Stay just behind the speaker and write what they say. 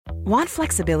Want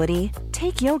flexibility?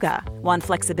 Take yoga. Want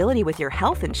flexibility with your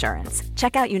health insurance?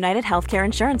 Check out United Healthcare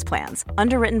Insurance Plans.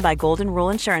 Underwritten by Golden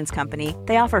Rule Insurance Company,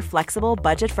 they offer flexible,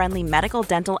 budget-friendly medical,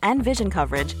 dental, and vision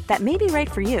coverage that may be right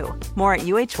for you. More at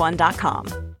uh1.com.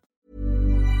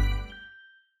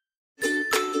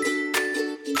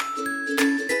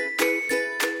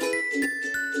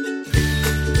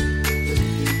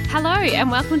 Hello and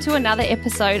welcome to another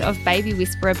episode of Baby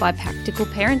Whisperer by Practical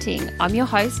Parenting. I'm your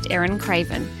host, Erin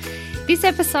Craven. This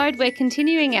episode, we're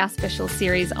continuing our special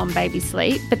series on baby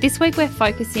sleep, but this week we're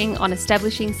focusing on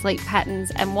establishing sleep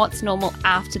patterns and what's normal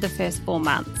after the first 4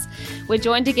 months. We're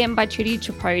joined again by Judy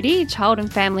Tripodi, Child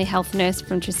and Family Health Nurse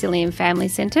from Tresillian Family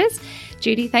Centres.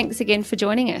 Judy, thanks again for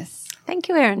joining us. Thank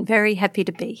you, Erin. Very happy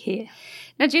to be here.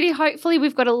 Now, Judy, hopefully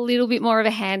we've got a little bit more of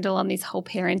a handle on this whole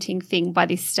parenting thing by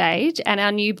this stage and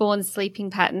our newborn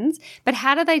sleeping patterns, but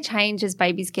how do they change as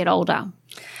babies get older?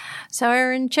 So,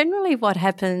 Erin, generally what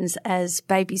happens as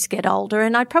babies get older,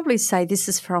 and I'd probably say this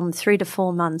is from 3 to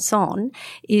 4 months on,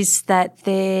 is that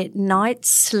their night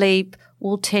sleep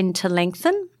will tend to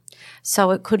lengthen.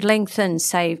 So it could lengthen,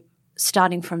 say,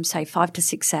 starting from, say, 5 to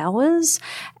 6 hours.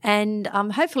 And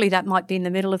hopefully that might be in the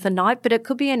middle of the night, but it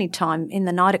could be any time in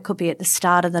the night. It could be at the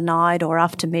start of the night or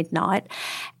after midnight.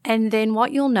 And then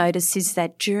what you'll notice is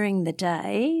that during the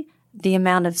day, the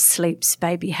amount of sleeps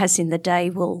baby has in the day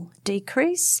will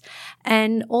decrease.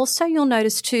 And also you'll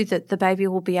notice too that the baby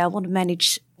will be able to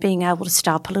manage being able to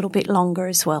stay up a little bit longer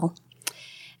as well.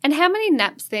 And how many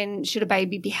naps then should a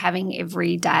baby be having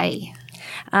every day?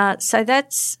 So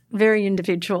that's very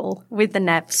individual with the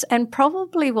naps. And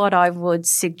probably what I would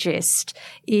suggest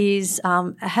is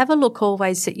have a look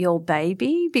always at your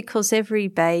baby, because every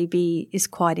baby is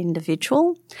quite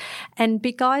individual, and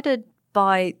be guided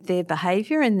by their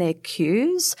behaviour and their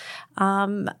cues.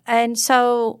 And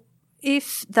so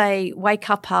if they wake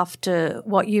up after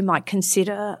what you might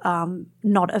consider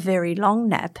not a very long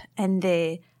nap and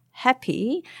they're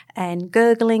happy and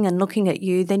gurgling and looking at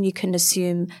you, then you can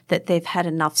assume that they've had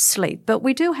enough sleep. But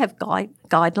we do have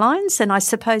guidelines, and I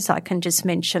suppose I can just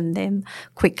mention them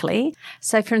quickly.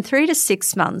 So from 3 to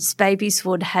 6 months, babies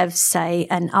would have, say,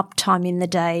 an uptime in the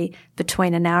day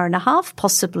between an hour and a half,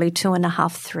 possibly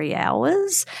 2.5, 3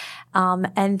 hours.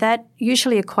 And that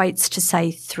usually equates to,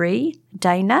 say, 3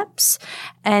 day naps.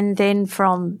 And then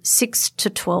from 6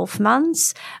 to 12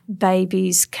 months,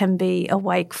 babies can be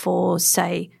awake for,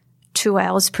 say, 2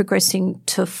 hours, progressing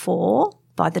to 4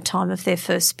 by the time of their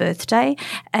first birthday.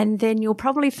 And then you'll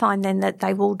probably find then that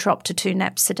they will drop to 2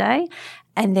 naps a day.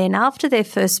 And then after their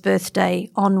first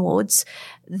birthday onwards,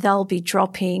 they'll be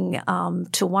dropping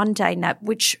to 1 day nap,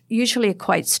 which usually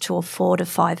equates to a 4 to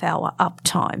 5 hour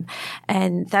uptime.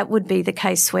 And that would be the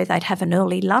case where they'd have an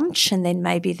early lunch, and then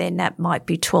maybe their nap might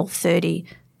be 12:30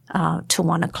 to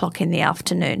 1 o'clock in the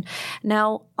afternoon.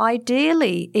 Now,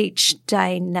 ideally, each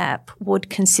day nap would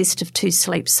consist of 2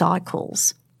 sleep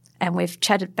cycles. And we've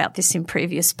chatted about this in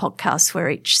previous podcasts, where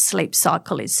each sleep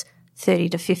cycle is 30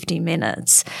 to 50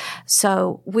 minutes.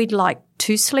 So we'd like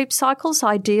 2 sleep cycles,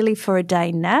 ideally for a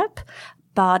day nap,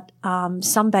 but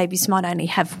some babies might only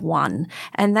have 1.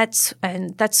 And that's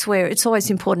where it's always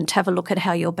important to have a look at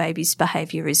how your baby's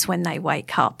behaviour is when they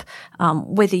wake up,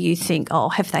 whether you think, oh,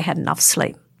 have they had enough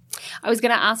sleep? I was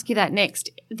going to ask you that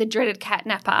next, the dreaded cat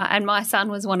napper, and my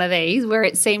son was one of these where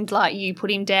it seemed like you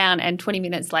put him down and 20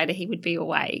 minutes later he would be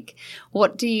awake.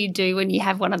 What do you do when you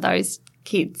have one of those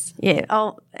kids? Yeah.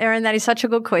 Oh, Erin, that is such a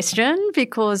good question,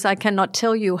 because I cannot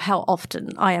tell you how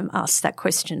often I am asked that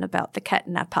question about the cat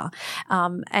napper.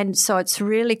 And so it's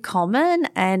really common,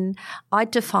 and I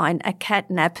define a cat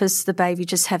nap as the baby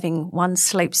just having 1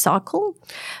 sleep cycle.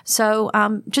 So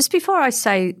just before I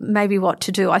say maybe what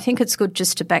to do, I think it's good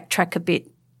just to backtrack a bit,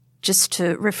 just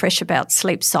to refresh about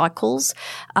sleep cycles,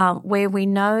 where we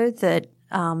know that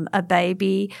a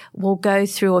baby will go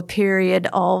through a period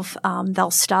of,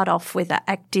 they'll start off with an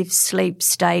active sleep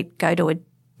state, go to a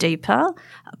deeper,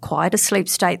 a quieter sleep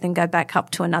state, then go back up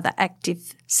to another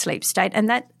active sleep state. And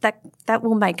that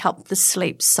will make up the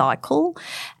sleep cycle.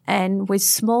 And with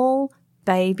small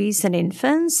babies and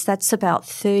infants, that's about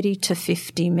 30 to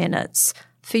 50 minutes.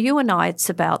 For you and I, it's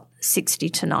about 60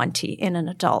 to 90 in an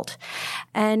adult.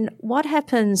 And what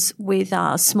happens with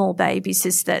small babies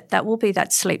is that will be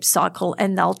that sleep cycle,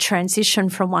 and they'll transition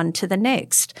from one to the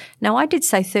next. Now, I did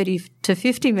say 30 to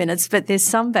 50 minutes, but there's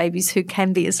some babies who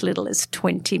can be as little as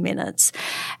 20 minutes.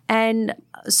 And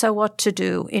so what to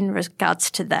do in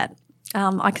regards to that?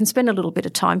 I can spend a little bit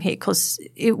of time here because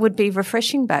it would be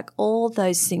refreshing back all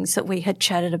those things that we had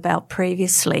chatted about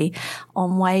previously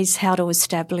on ways how to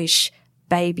establish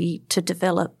baby to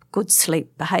develop good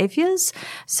sleep behaviours.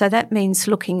 So that means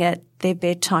looking at their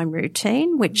bedtime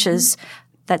routine, which is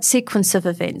that sequence of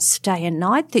events, day and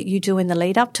night, that you do in the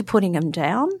lead up to putting them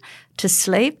down to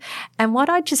sleep. And what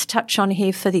I just touch on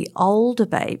here for the older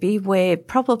baby, we're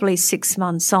probably 6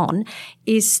 months on,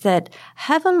 is that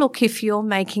have a look if you're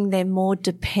making them more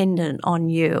dependent on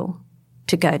you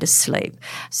to go to sleep.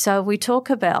 So we talk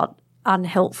about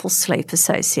unhelpful sleep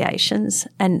associations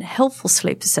and helpful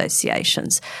sleep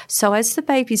associations. So as the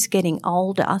baby's getting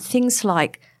older, things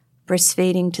like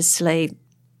breastfeeding to sleep,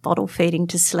 bottle feeding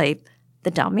to sleep, the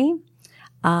dummy,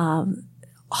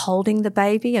 holding the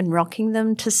baby and rocking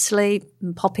them to sleep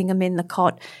and popping them in the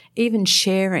cot, even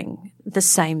sharing the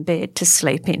same bed to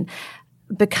sleep in,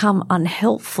 become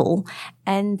unhelpful,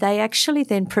 and they actually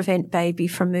then prevent baby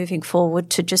from moving forward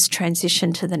to just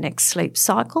transition to the next sleep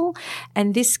cycle.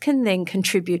 And this can then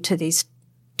contribute to these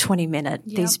 20-minute,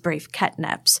 these brief cat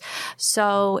naps.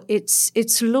 So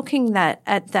it's looking at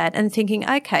that and thinking,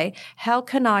 okay, how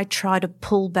can I try to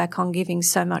pull back on giving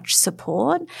so much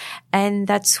support? And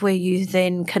that's where you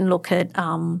then can look at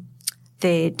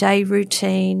their day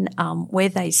routine, where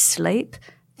they sleep.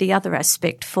 The other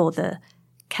aspect for the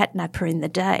cat napper in the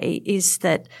day is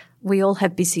that we all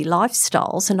have busy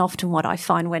lifestyles, and often what I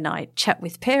find when I chat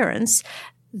with parents,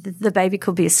 the baby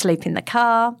could be asleep in the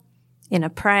car, in a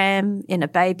pram, in a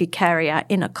baby carrier,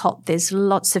 in a cot. There's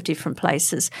lots of different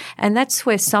places. And that's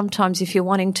where sometimes if you're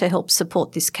wanting to help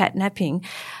support this cat napping,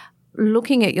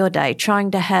 looking at your day,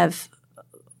 trying to have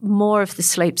more of the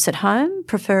sleeps at home,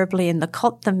 preferably in the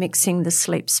cot, than mixing the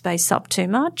sleep space up too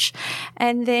much.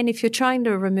 And then if you're trying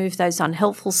to remove those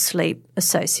unhelpful sleep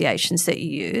associations that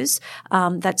you use,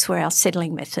 that's where our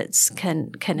settling methods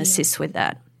can assist with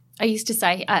that. I used to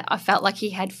say I felt like he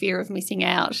had fear of missing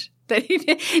out, that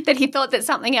he thought that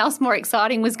something else more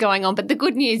exciting was going on. But the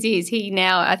good news is he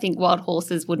now, I think wild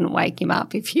horses wouldn't wake him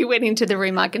up. If you went into the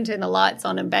room, I can turn the lights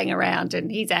on and bang around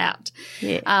and he's out.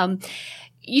 Yeah.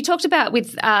 You talked about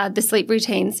with the sleep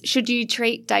routines, should you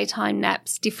treat daytime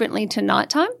naps differently to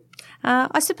nighttime?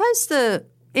 I suppose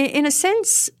in a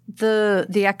sense,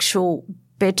 the actual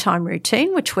bedtime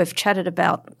routine, which we've chatted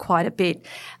about quite a bit,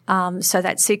 so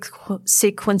that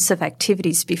sequence of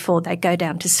activities before they go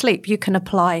down to sleep, you can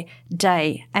apply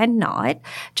day and night.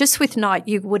 Just with night,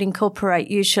 you would incorporate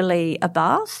usually a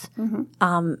bath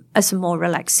as a more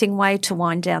relaxing way to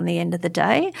wind down the end of the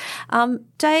day.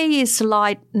 Day is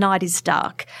light, night is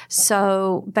dark.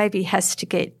 So baby has to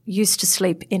get used to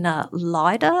sleep in a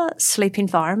lighter sleep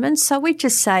environment. So we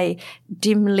just say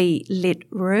dimly lit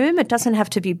room. It doesn't have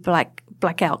to be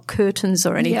blackout curtains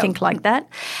or anything like that.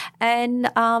 And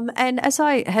as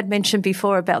I had mentioned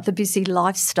before about the busy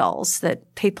lifestyles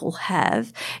that people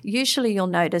have, usually you'll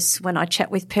notice when I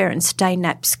chat with parents, day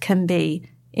naps can be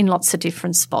in lots of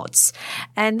different spots.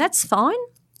 And that's fine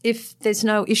if there's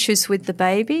no issues with the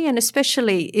baby, and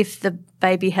especially if the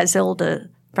baby has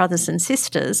elder brothers and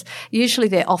sisters, usually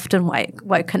they're often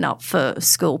woken up for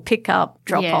school pickup,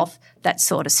 drop off, that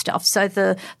sort of stuff. So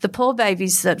the poor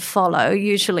babies that follow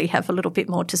usually have a little bit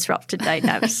more disrupted day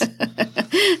naps.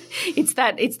 It's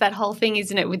that whole thing,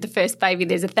 isn't it? With the first baby,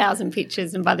 there's 1,000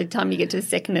 pictures, and by the time you get to the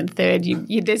second and third,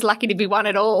 there's lucky to be one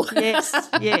at all.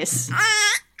 Yes.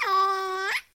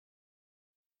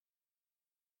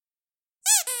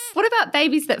 What about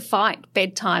babies that fight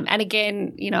bedtime? And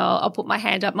again, I'll put my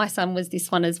hand up. My son was this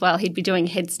one as well. He'd be doing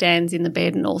headstands in the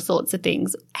bed and all sorts of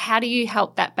things. How do you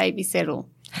help that baby settle?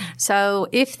 So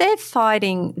if they're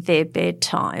fighting their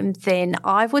bedtime, then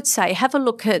I would say have a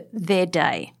look at their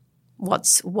day.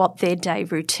 What their day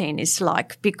routine is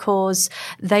like, because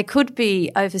they could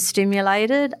be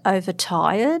overstimulated,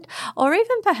 overtired, or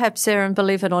even perhaps, Erin,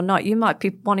 believe it or not, you might be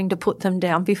wanting to put them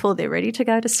down before they're ready to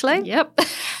go to sleep. Yep.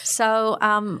 So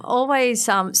always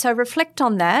so reflect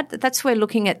on that. That's where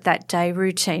looking at that day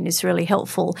routine is really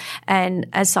helpful. And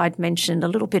as I'd mentioned a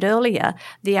little bit earlier,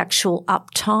 the actual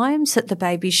up times that the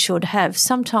baby should have.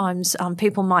 Sometimes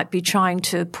people might be trying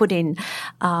to put in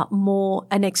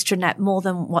an extra nap more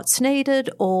than what's needed,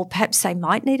 or perhaps they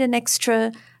might need an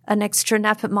extra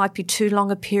nap. It might be too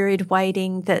long a period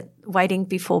waiting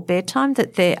before bedtime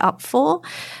that they're up for.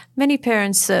 Many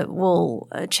parents that will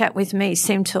chat with me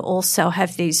seem to also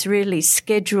have these really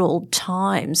scheduled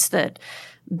times that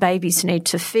babies need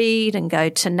to feed and go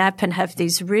to nap, and have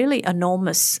these really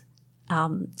enormous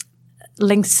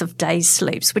lengths of day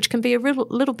sleeps, which can be a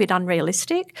little bit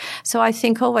unrealistic. So I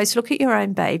think always look at your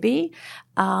own baby,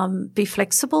 be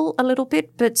flexible a little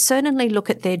bit, but certainly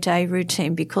look at their day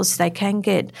routine, because they can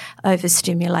get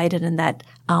overstimulated in that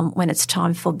when it's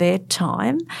time for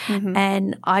bedtime. Mm-hmm.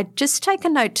 And I just take a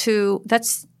note too,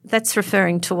 that's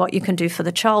referring to what you can do for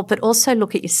the child, but also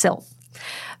look at yourself.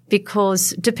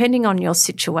 because depending on your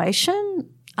situation,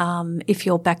 if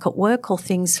you're back at work or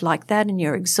things like that and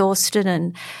you're exhausted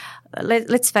and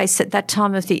let's face it, that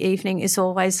time of the evening is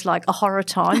always like a horror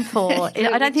time for.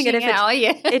 I don't think it ever.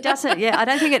 It doesn't. Yeah, I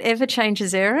don't think it ever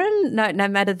changes, Erin. No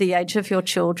matter the age of your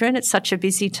children, it's such a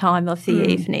busy time of the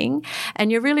evening,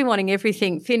 and you're really wanting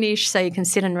everything finished so you can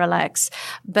sit and relax.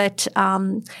 But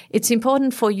it's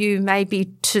important for you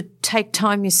maybe to take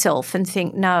time yourself and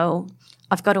think, no,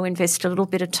 I've got to invest a little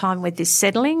bit of time with this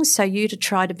settling. So you to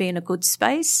try to be in a good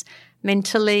space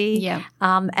mentally,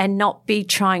 and not be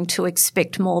trying to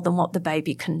expect more than what the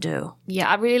baby can do. Yeah,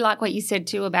 I really like what you said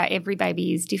too about every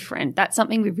baby is different. That's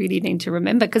something we really need to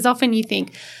remember, because often you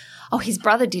think, oh, his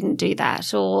brother didn't do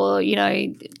that, or, you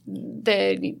know,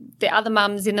 the other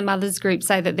mums in the mothers group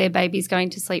say that their baby's going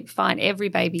to sleep fine. Every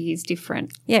baby is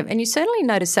different. Yeah, and you certainly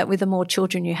notice that with the more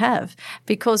children you have,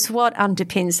 because what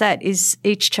underpins that is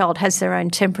each child has their own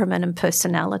temperament and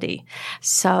personality.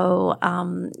 So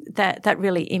that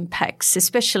really impacts,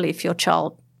 especially if your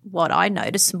child, what I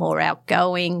notice, more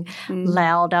outgoing,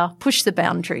 louder, push the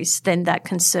boundaries, then that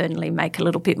can certainly make a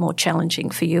little bit more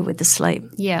challenging for you with the sleep.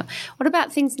 Yeah. What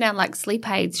about things now like sleep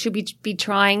aids? Should we be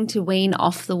trying to wean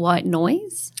off the white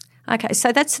noise? Okay,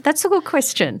 so that's a good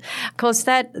question, because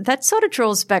that sort of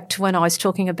draws back to when I was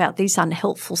talking about these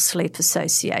unhelpful sleep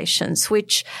associations,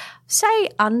 which say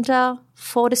under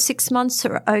 4 to 6 months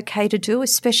are okay to do,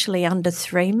 especially under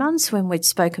 3 months, when we'd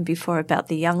spoken before about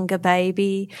the younger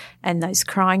baby and those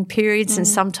crying periods, and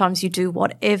sometimes you do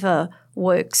whatever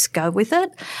works, go with it.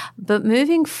 But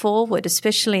moving forward,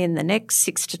 especially in the next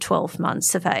 6 to 12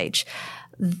 months of age,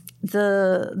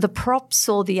 the props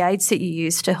or the aids that you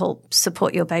use to help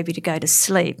support your baby to go to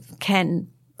sleep can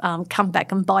come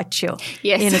back and bite you,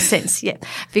 in a sense,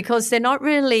 because they're not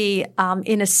really,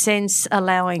 in a sense,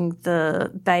 allowing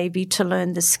the baby to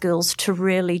learn the skills to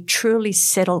really truly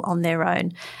settle on their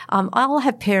own. I'll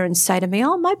have parents say to me,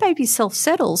 oh, my baby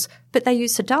self-settles, but they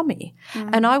use a dummy.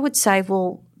 And I would say,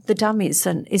 well, the dummy is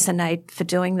an aid for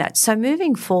doing that. So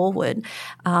moving forward,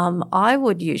 I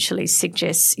would usually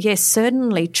suggest, yes,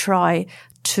 certainly try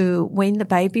to wean the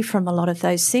baby from a lot of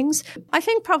those things. I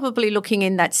think probably looking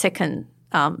in that second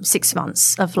 6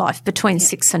 months of life, between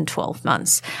 6 and 12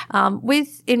 months.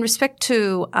 In respect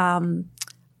to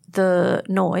the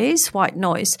noise, white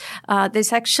noise,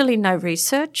 there's actually no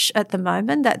research at the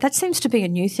moment. That seems to be a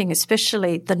new thing,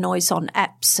 especially the noise on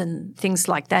apps and things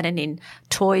like that, and in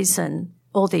toys and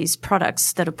all these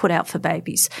products that are put out for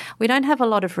babies. We don't have a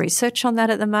lot of research on that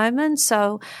at the moment.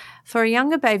 So for a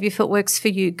younger baby, if it works for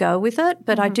you, go with it.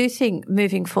 But I do think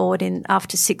moving forward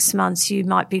after 6 months, you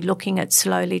might be looking at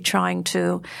slowly trying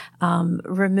to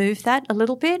remove that a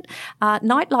little bit.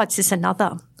 Night lights is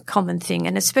another common thing,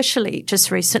 and especially just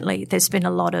recently there's been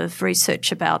a lot of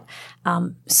research about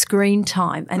screen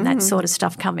time and that sort of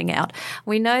stuff coming out.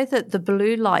 We know that the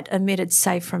blue light emitted,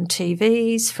 say, from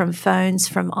TVs, from phones,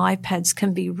 from iPads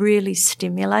can be really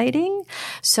stimulating.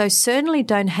 So certainly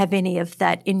don't have any of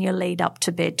that in your lead up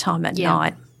to bedtime at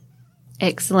night.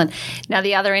 Excellent. Now,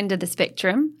 the other end of the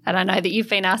spectrum, and I know that you've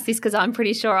been asked this because I'm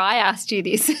pretty sure I asked you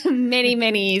this many,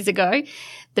 many years ago,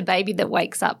 the baby that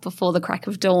wakes up before the crack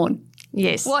of dawn.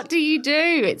 Yes. What do you do?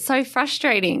 It's so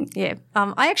frustrating. Yeah.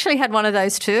 I actually had one of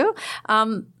those too.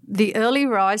 The early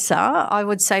riser, I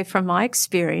would say from my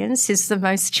experience, is the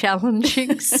most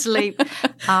challenging sleep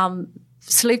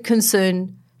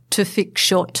concern to fix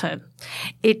short term.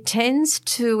 It tends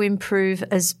to improve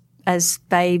as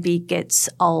baby gets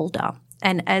older,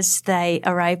 and as they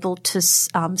are able to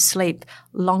sleep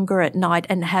longer at night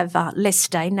and have less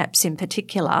day naps in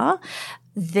particular,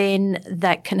 then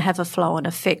that can have a flow-on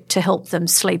effect to help them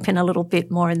sleep in a little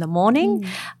bit more in the morning.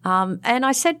 And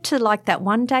I said that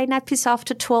 1 day nap is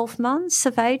after 12 months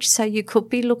of age, so you could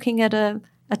be looking at a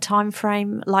time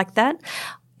frame like that.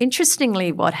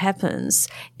 Interestingly, what happens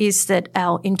is that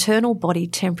our internal body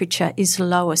temperature is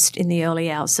lowest in the early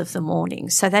hours of the morning,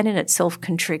 so that in itself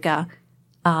can trigger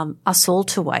us all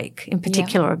to wake, in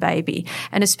particular a baby,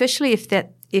 and especially if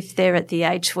they're at the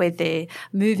age where they're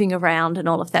moving around and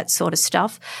all of that sort of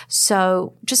stuff.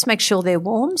 So just make sure they're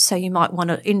warm. So you might want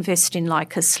to invest in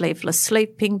like a sleeveless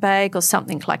sleeping bag or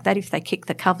something like that if they kick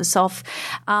the covers off.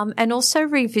 And also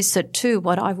revisit too,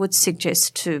 what I would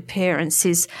suggest to parents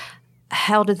is,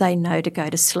 how do they know to go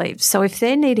to sleep? So if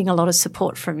they're needing a lot of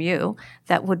support from you,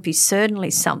 that would be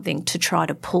certainly something to try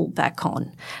to pull back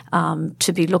on,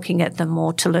 to be looking at them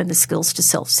more to learn the skills to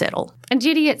self-settle. And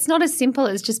Judy, it's not as simple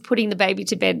as just putting the baby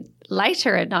to bed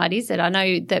later at night, is it? I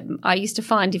know that I used to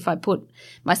find if I put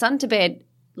my son to bed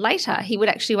later, he would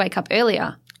actually wake up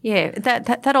earlier. Yeah,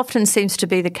 that often seems to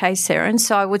be the case, Erin.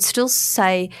 So I would still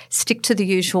say stick to the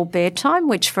usual bedtime,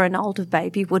 which for an older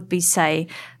baby would be, say,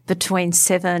 between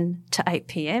 7 to 8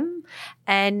 p.m.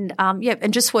 And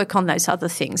and just work on those other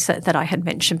things that I had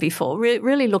mentioned before.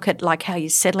 Really look at like how you're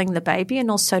settling the baby,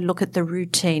 and also look at the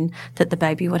routine that the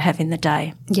baby would have in the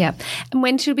day. Yeah. And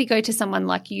when should we go to someone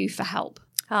like you for help?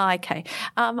 Okay.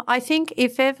 I think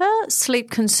if ever sleep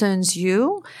concerns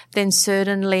you, then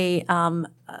certainly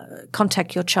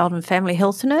contact your child and family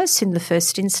health nurse in the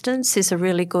first instance is a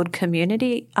really good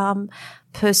community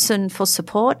person for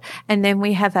support. And then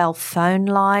we have our phone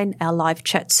line, our live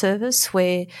chat service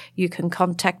where you can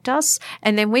contact us.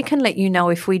 And then we can let you know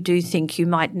if we do think you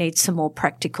might need some more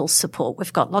practical support.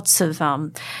 We've got lots of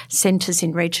centres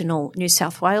in regional New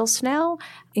South Wales now,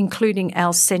 including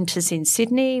our centres in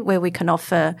Sydney where we can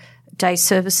offer day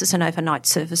services and overnight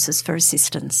services for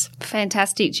assistance.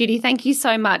 Fantastic. Judy, thank you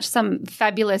so much. Some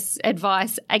fabulous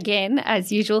advice again,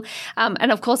 as usual.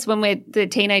 And of course, when we're the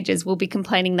teenagers, we'll be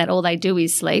complaining that all they do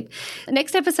is sleep.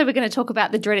 Next episode, we're going to talk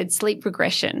about the dreaded sleep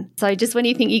regression. So just when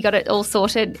you think you got it all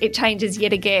sorted, it changes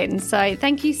yet again. So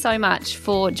thank you so much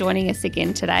for joining us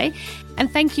again today. And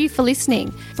thank you for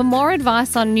listening. For more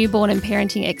advice on newborn and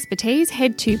parenting expertise,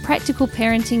 head to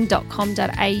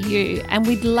practicalparenting.com.au, and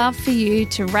we'd love for you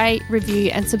to rate, review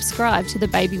and subscribe to the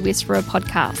Baby Whisperer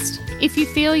podcast. If you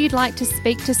feel you'd like to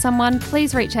speak to someone,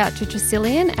 please reach out to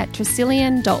Tresillian at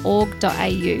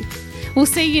tresillian.org.au. We'll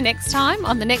see you next time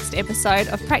on the next episode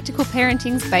of Practical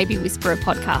Parenting's Baby Whisperer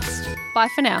podcast. Bye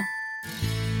for now.